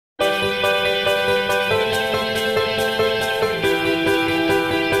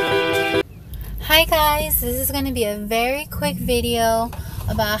Hi guys, this is going to be a very quick video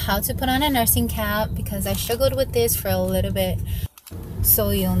about how to put on a nursing cap because I struggled with this for a little bit.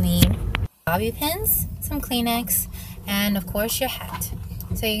 So you'll need bobby pins, some Kleenex, and of course your hat.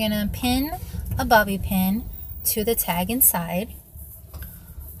 So you're going to pin a bobby pin to the tag inside,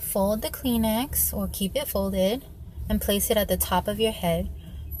 fold the Kleenex or keep it folded, and place it at the top of your head.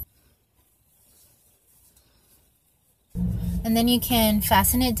 And then you can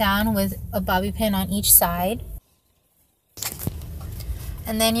fasten it down with a bobby pin on each side.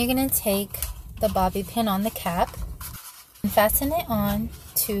 And then you're going to take the bobby pin on the cap and fasten it on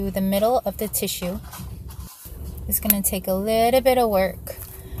to the middle of the tissue. It's going to take a little bit of work.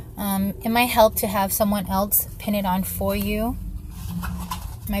 It might help to have someone else pin it on for you.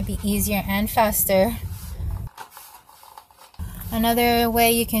 It might be easier and faster. Another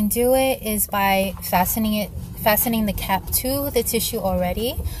way you can do it is by fastening the cap to the tissue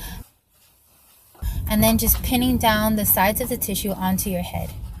already, and then just pinning down the sides of the tissue onto your head.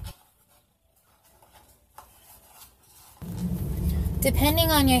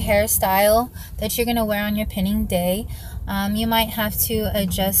 Depending on your hairstyle that you're going to wear on your pinning day, you might have to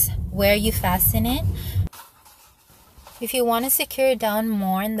adjust where you fasten it. If you want to secure it down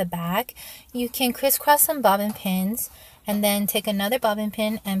more in the back, you can crisscross some bobbin pins and then take another bobbin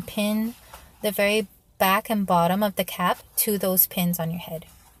pin and pin the very back and bottom of the cap to those pins on your head.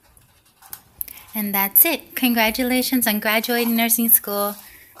 And that's it. Congratulations on graduating nursing school.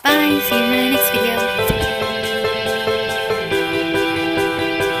 Bye. See you in my next video.